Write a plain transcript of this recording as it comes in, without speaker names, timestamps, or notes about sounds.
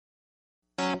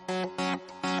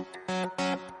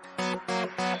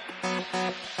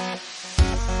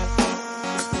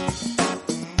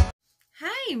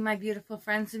my beautiful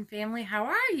friends and family. How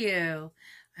are you?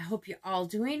 I hope you're all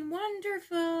doing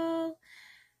wonderful.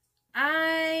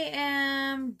 I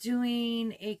am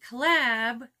doing a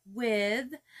collab with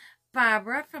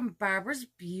Barbara from Barbara's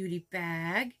Beauty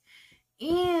Bag.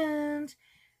 And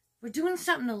we're doing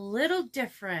something a little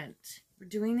different. We're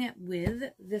doing it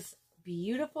with this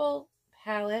beautiful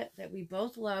palette that we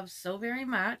both love so very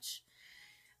much.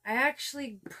 I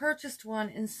actually purchased one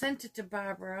and sent it to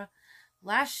Barbara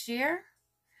last year,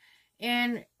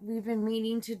 and we've been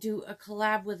meaning to do a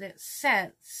collab with it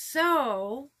since.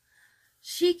 So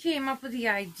she came up with the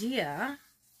idea.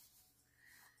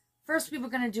 First we were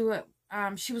going to do it,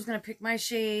 she was going to pick my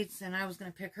shades and I was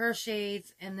going to pick her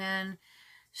shades, and then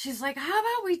she's like, how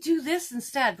about we do this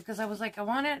instead? Because I was like, I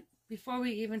want it, before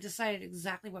we even decided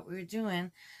exactly what we were doing,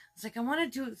 I was like, I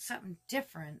want to do something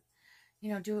different,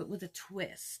 you know, do it with a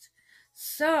twist.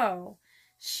 So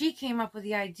she came up with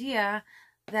the idea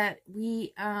that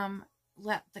we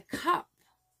let the cup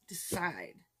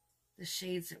decide the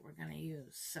shades that we're going to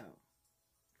use. So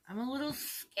I'm a little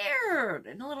scared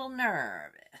and a little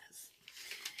nervous.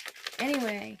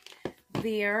 Anyway,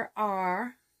 there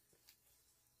are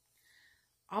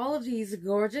all of these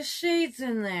gorgeous shades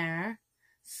in there.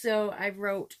 So I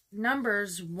wrote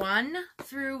numbers 1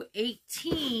 through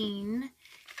 18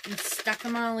 and stuck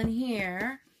them all in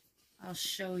here. I'll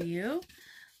show you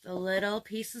the little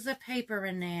pieces of paper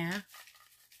in there.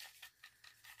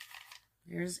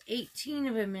 There's 18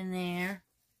 of them in there.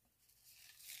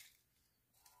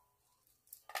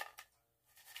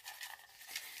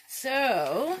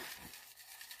 So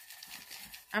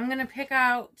I'm going to pick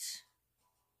out,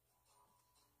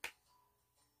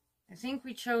 I think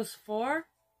we chose 4.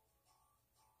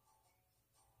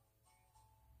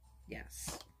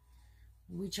 Yes,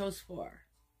 we chose 4.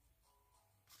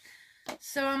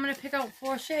 So I'm going to pick out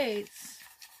 4 shades.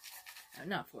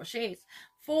 Not 4 shades.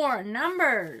 4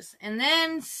 numbers. And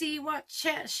then see what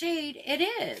shade it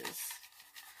is.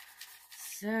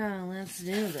 So let's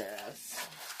do this.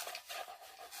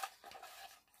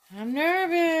 I'm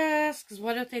nervous. Because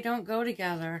what if they don't go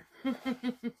together?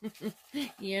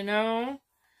 You know?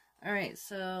 Alright,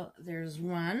 so there's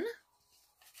 1.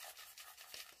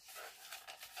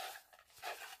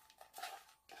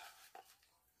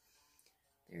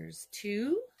 There's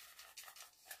 2.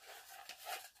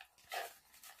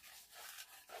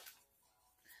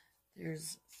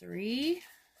 There's 3.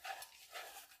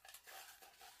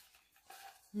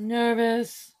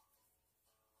 Nervous.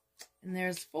 And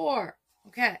there's 4.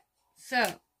 Okay, so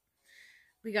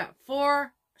we got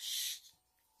 4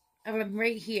 of them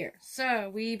right here.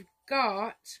 So we've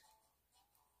got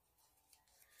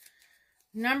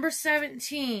number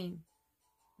 17.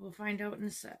 We'll find out in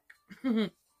a sec.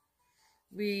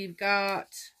 We've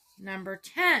got number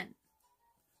 10.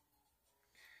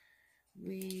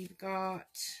 We've got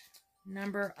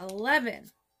number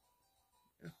 11.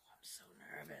 Oh, I'm so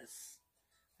nervous.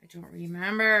 I don't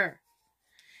remember.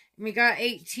 And we got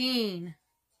 18.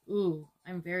 Ooh,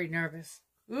 I'm very nervous.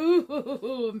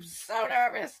 Ooh, I'm so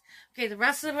nervous. Okay, the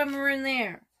rest of them are in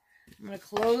there. I'm going to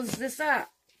close this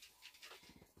up.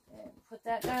 And put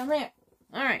that down there.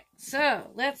 Alright,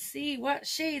 so let's see what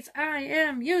shades I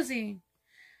am using.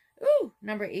 Ooh,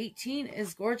 number 18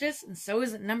 is gorgeous, and so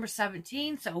is number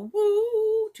 17. So,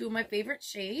 woo, 2 of my favorite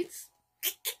shades.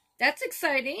 That's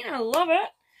exciting. I love it.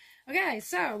 Okay,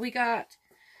 so we got,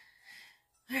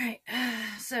 all right,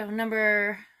 so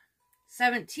number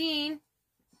 17.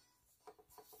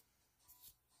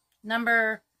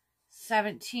 Number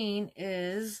 17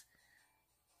 is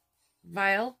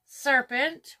Vile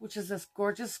Serpent, which is this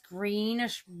gorgeous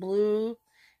greenish blue.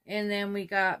 And then we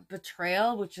got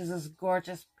Betrayal, which is this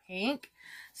gorgeous pink.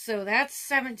 So that's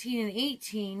 17 and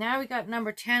 18. Now we got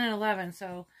number 10 and 11.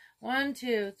 So 1,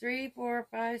 2, 3, 4,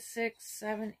 5, 6,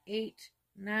 7, 8,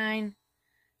 9,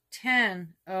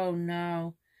 10. Oh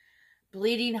no.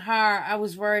 Bleeding Heart. I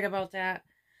was worried about that.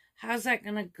 How's that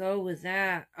going to go with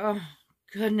that? Oh,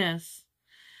 goodness.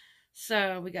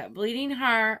 So we got Bleeding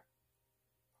Heart,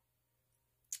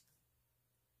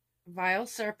 Vile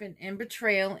Serpent, and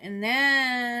Betrayal. And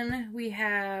then we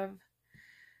have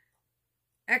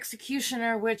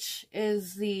Executioner, which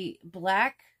is the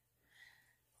black,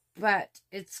 but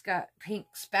it's got pink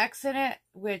specks in it,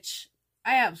 which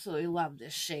I absolutely love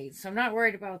this shade. So I'm not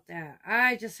worried about that.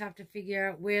 I just have to figure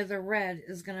out where the red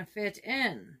is going to fit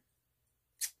in.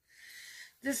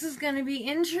 This is going to be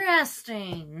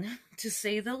interesting, to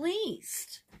say the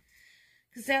least.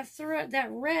 Because that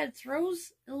red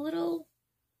throws a little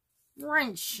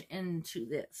wrench into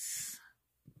this.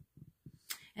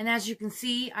 And as you can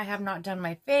see, I have not done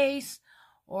my face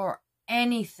or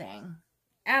anything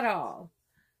at all.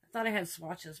 thought I had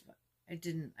swatches, but I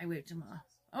didn't. I waved them off.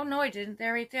 Oh, no, I didn't.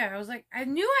 They're right there. I was like, I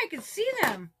knew I could see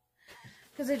them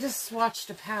because I just swatched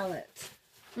a palette.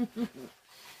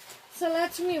 So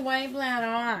let me wipe that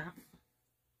off.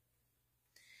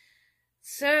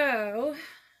 So,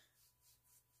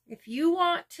 if you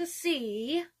want to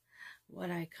see what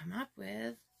I come up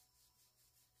with,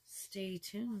 stay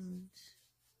tuned.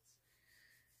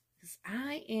 Because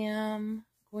I am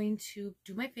going to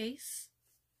do my face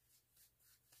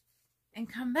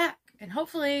and come back. And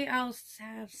hopefully I'll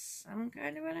have some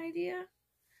kind of an idea.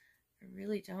 I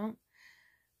really don't.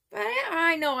 But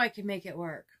I know I can make it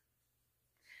work.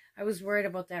 I was worried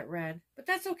about that red. But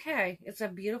that's okay. It's a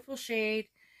beautiful shade.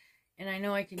 And I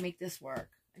know I can make this work.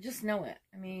 I just know it.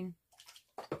 I mean,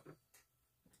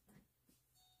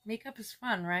 makeup is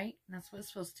fun, right? And that's what it's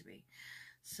supposed to be.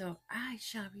 So I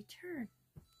shall return.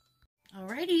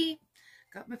 Alrighty.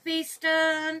 Got my face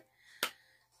done.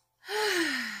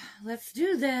 Let's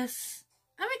do this.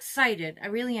 I'm excited. I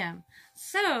really am.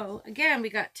 So, again, we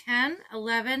got 10,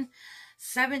 11,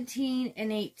 17,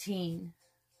 and 18.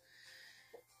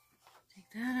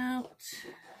 Take that out.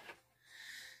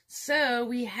 So,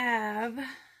 we have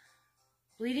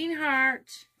Bleeding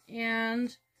Heart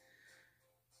and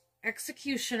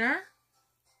Executioner.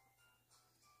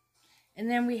 And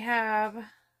then we have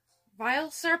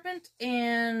Vile Serpent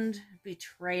and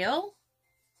Betrayal.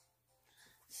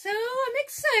 So, I'm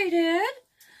excited,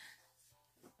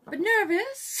 but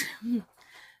nervous.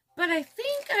 But I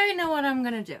think I know what I'm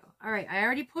going to do. Alright, I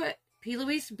already put P.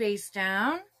 Louise base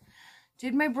down.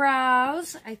 Did my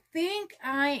brows. I think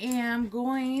I am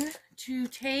going to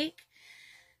take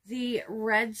the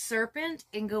Red Serpent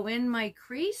and go in my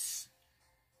crease.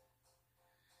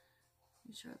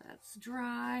 Make sure that's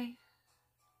dry.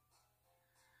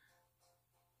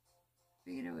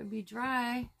 Figured it would be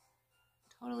dry.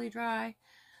 Totally dry.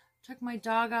 Took my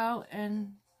dog out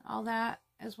and all that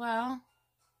as well.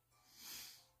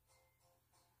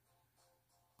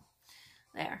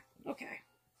 There. Okay.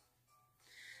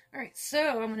 Alright,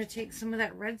 so I'm going to take some of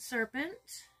that Red Serpent.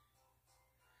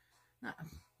 Not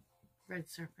Red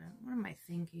Serpent. What am I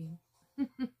thinking?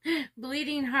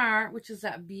 Bleeding Heart, which is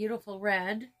that beautiful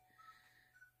red.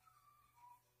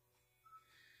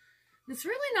 It's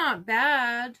really not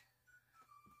bad.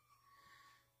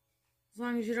 As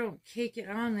long as you don't cake it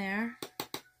on there.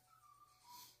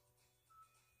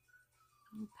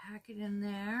 And pack it in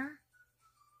there.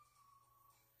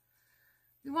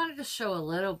 We wanted to show a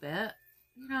little bit,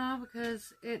 you know,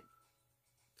 because it's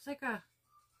like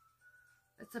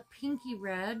it's a pinky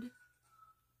red.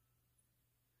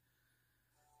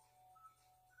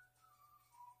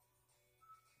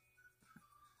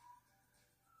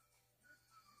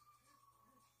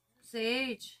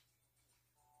 Sage.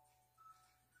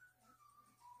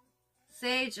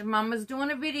 Sage, Mama's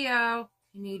doing a video.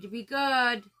 You need to be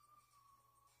good.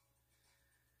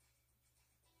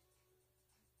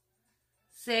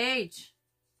 Sage.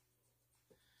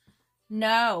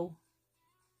 No.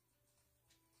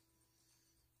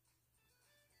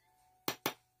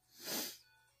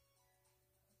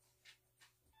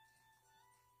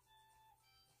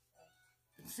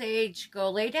 Sage, go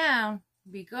lay down.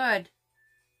 Be good.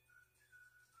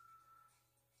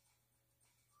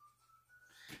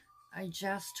 I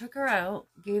just took her out,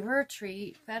 gave her a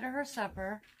treat, fed her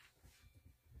supper.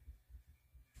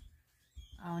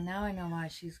 Oh, now I know why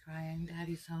she's crying.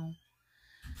 Daddy's home.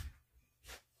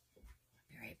 I'll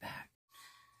be right back.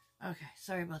 Okay,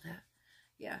 sorry about that.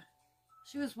 Yeah,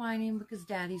 she was whining because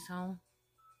Daddy's home.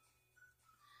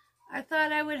 I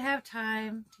thought I would have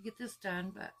time to get this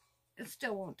done, but it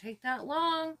still won't take that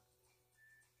long.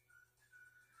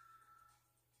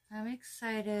 I'm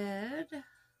excited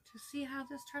to see how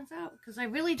this turns out, because I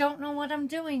really don't know what I'm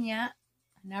doing yet.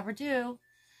 I never do.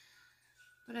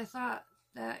 But I thought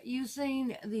that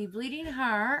using the Bleeding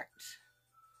Heart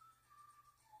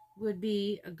would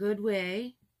be a good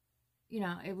way. You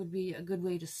know, it would be a good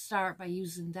way to start by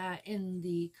using that in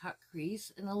the cut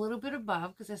crease and a little bit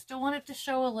above, because I still want it to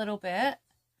show a little bit.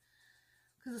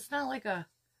 Because it's not like a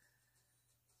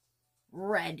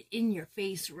red, in your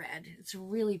face red. It's a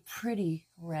really pretty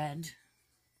red.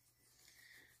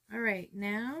 Alright,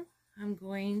 now I'm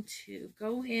going to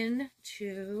go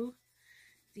into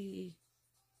the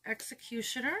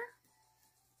Executioner,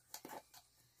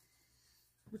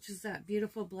 which is that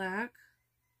beautiful black,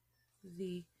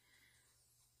 the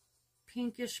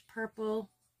pinkish purple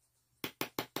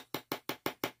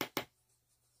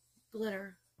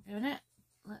glitter in it.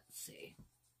 Let's see.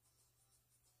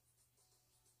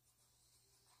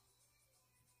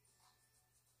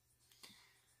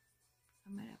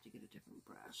 I might have to get a different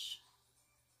brush.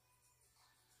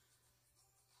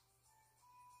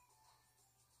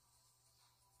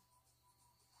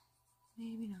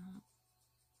 Maybe not.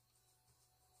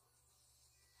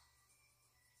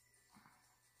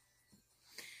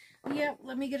 Yep,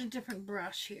 let me get a different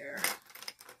brush here.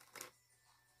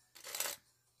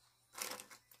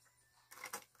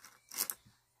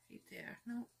 Right there.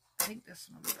 No, I think this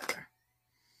one will be better.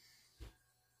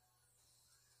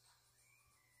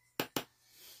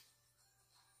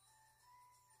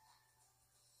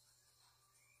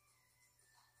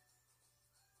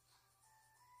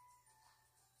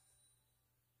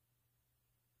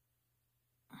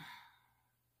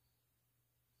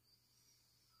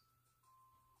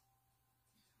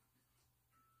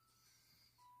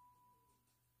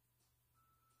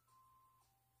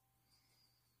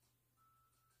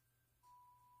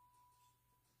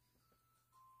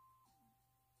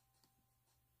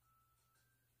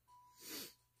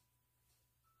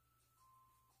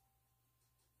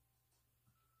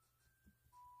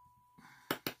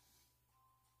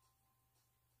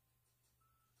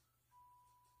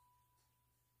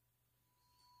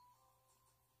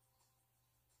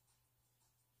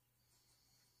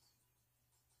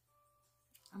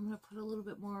 I'm going to put a little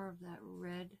bit more of that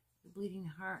red, the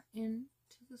bleeding heart, into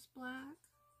this black.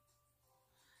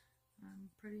 I'm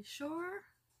pretty sure.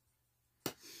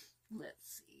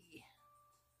 Let's see.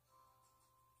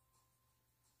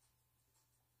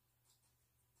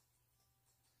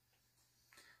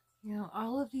 You know,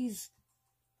 all of these,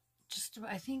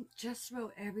 I think just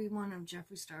about every one of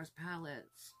Jeffree Star's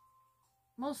palettes,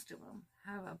 most of them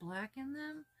have a black in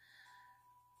them.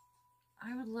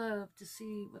 I would love to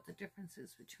see what the difference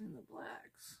is between the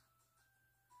blacks.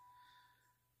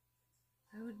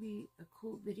 That would be a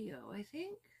cool video, I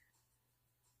think,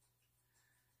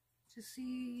 to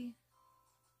see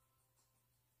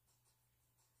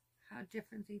how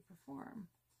different they perform,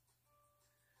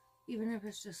 even if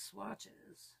it's just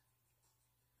swatches.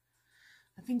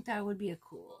 I think that would be a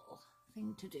cool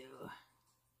thing to do.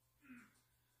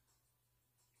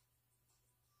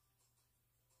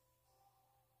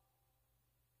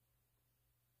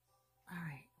 All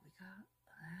right, we got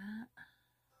that.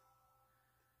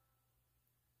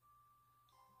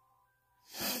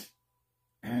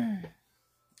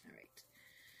 All right,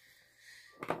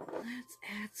 let's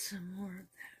add some more of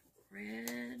that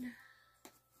red.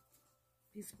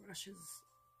 These brushes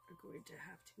are going to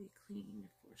have to be cleaned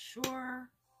for sure.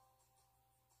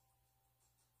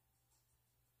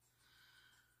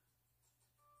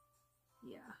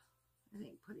 Yeah, I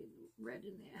think putting red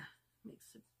in there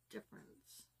makes a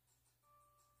difference.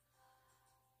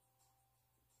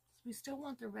 So we still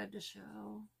want the red to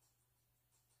show.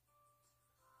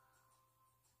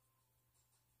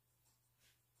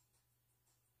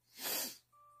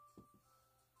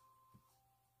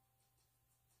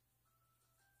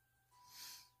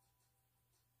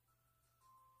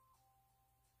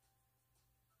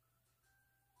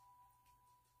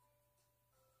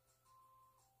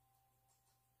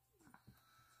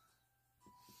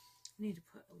 I need to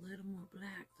put a little more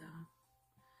black though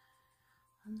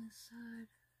on this side.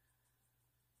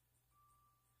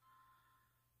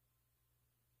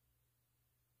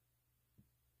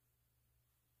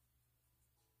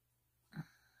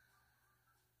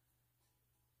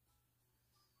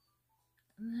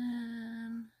 And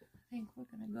then I think we're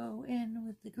going to go in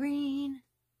with the green.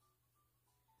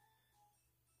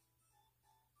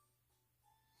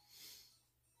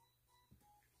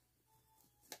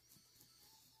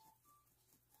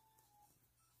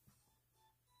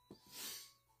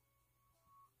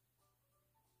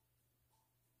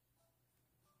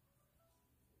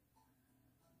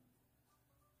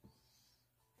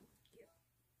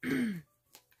 I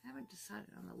haven't decided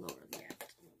on the lower yet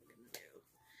what we're going to do.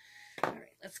 All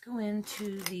right, let's go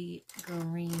into the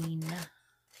green.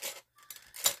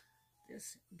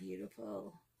 This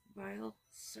beautiful Vile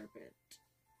Serpent.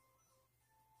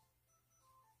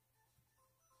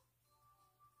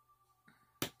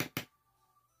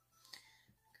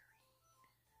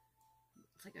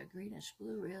 It's like a greenish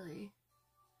blue, really.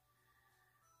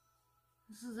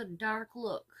 This is a dark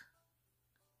look.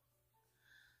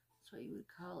 That's what you would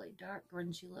call a dark,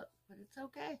 grungy look, but it's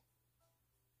okay.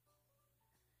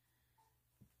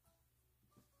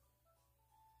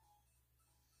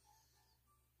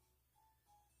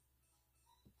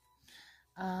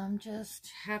 I'm just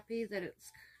happy that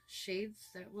it's shades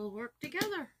that will work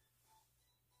together.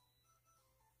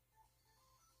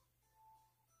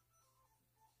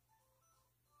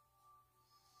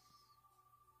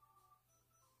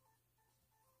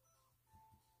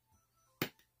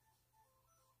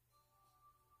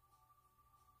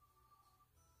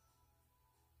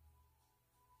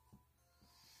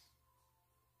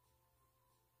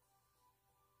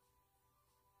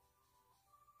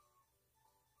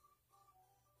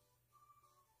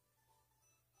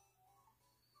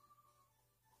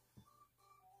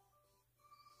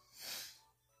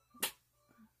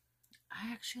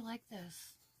 actually like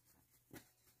this.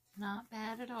 Not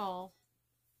bad at all.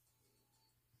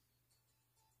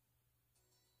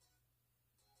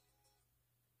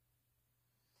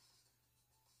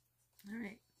 All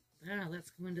right, now let's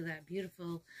go into that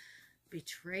beautiful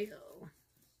betrayal.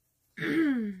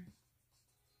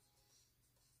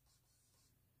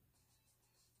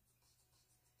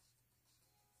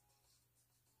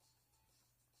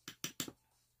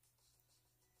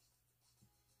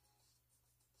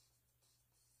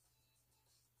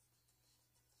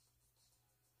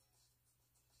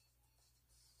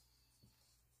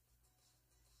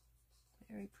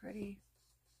 Very pretty.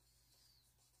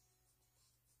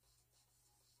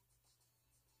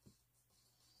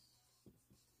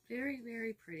 Very,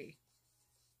 very pretty.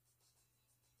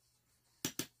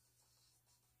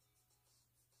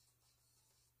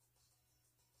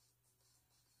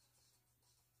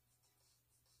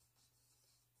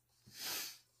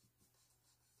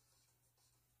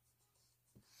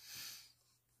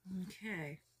 Okay.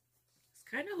 I was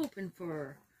kind of hoping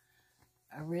for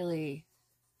a really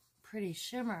pretty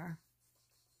shimmer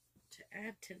to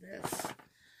add to this,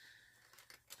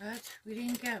 but we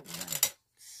didn't get one.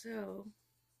 So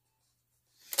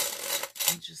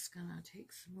I'm just gonna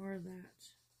take some more of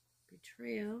that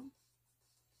betrayal.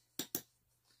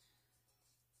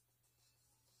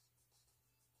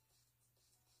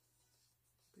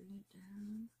 Bring it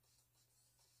down.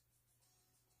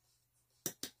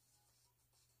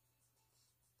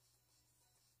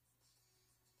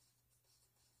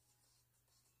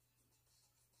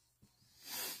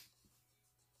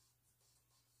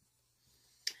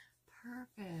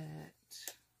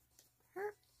 Perfect.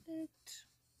 Perfect.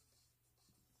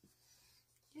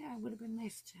 Yeah, it would have been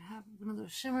nice to have one of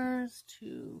those shimmers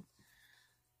to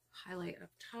highlight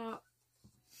up top.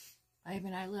 I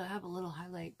mean, I have a little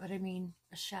highlight, but I mean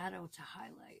a shadow to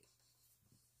highlight.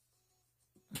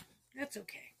 That's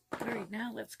okay. All right,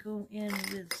 now let's go in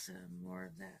with some more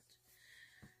of that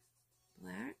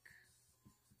black.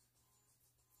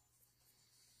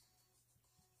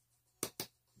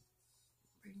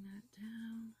 Bring that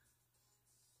down.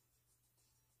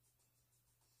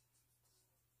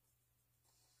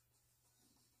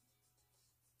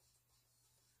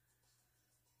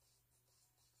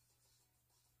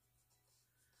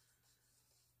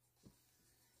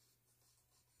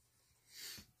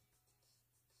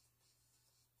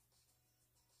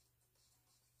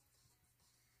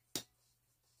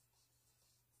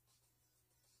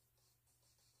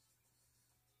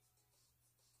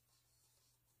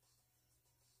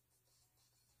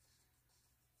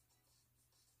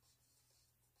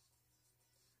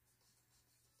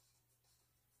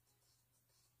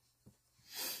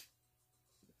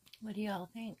 What do y'all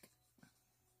think?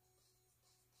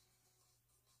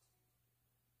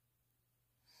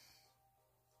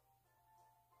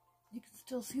 You can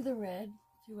still see the red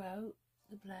throughout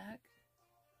the black.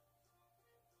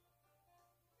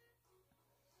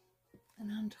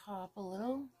 And on top a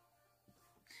little.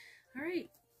 All right,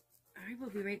 I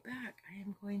will be right back. I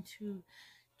am going to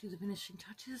do the finishing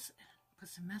touches and put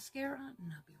some mascara on,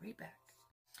 and I'll be right back.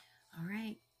 All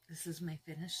right, this is my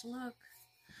finished look.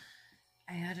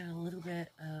 I added a little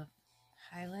bit of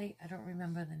highlight. I don't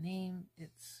remember the name.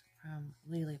 It's from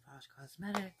Curst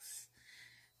Kosmetics.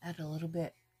 Add a little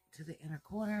bit to the inner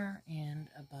corner and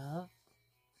above.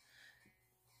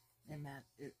 And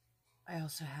I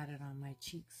also had it on my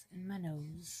cheeks and my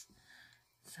nose.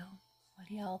 So, what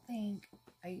do y'all think?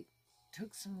 I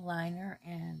took some liner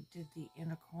and did the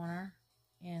inner corner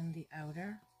and the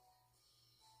outer.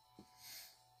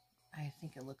 I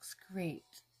think it looks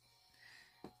great.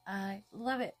 I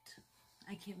love it.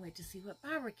 I can't wait to see what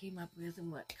Barbara came up with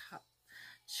and what cup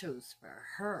chose for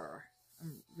her.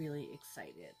 I'm really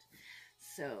excited.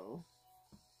 So,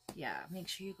 yeah, make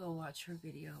sure you go watch her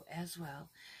video as well.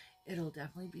 It'll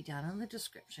definitely be down in the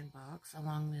description box,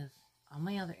 along with all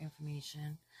my other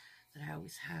information that I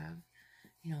always have.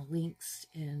 You know, links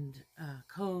and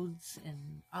codes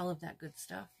and all of that good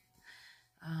stuff.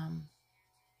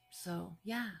 So,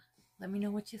 yeah, let me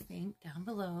know what you think down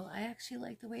below. I actually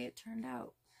like the way it turned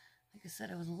out. Like I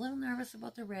said, I was a little nervous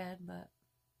about the red, but,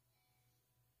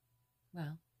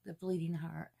 well, the bleeding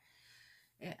heart,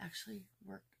 it actually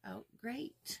worked out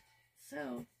great.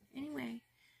 So, anyway,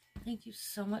 thank you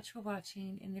so much for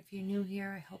watching. And if you're new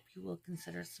here, I hope you will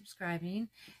consider subscribing.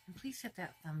 And please hit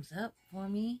that thumbs up for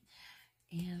me.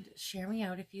 And share me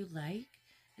out if you like.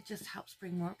 It just helps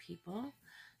bring more people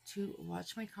to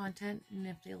watch my content. And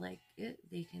if they like it,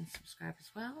 they can subscribe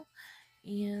as well.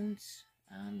 And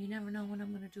you never know when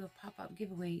I'm going to do a pop-up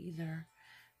giveaway either,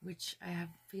 which I have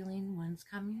a feeling one's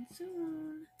coming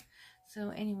soon.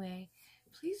 So anyway,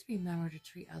 please remember to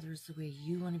treat others the way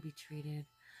you want to be treated.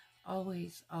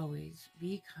 Always, always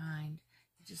be kind.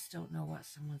 You just don't know what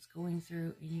someone's going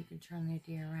through, and you can turn their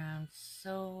day around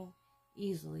so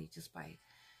easily just by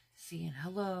saying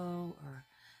hello or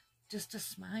just a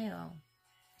smile.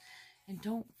 And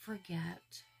don't forget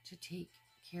to take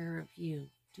care of you.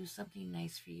 Do something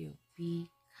nice for you. Be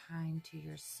kind to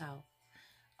yourself.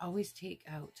 Always take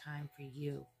out time for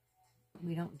you.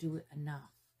 We don't do it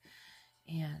enough.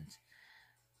 And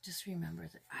just remember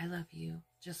that I love you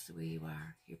just the way you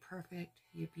are. You're perfect,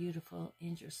 you're beautiful,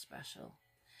 and you're special.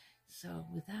 So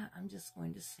with that, I'm just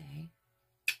going to say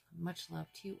much love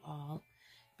to you all.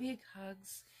 Big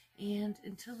hugs. And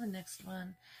until the next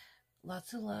one,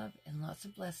 lots of love and lots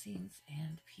of blessings,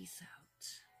 and peace out.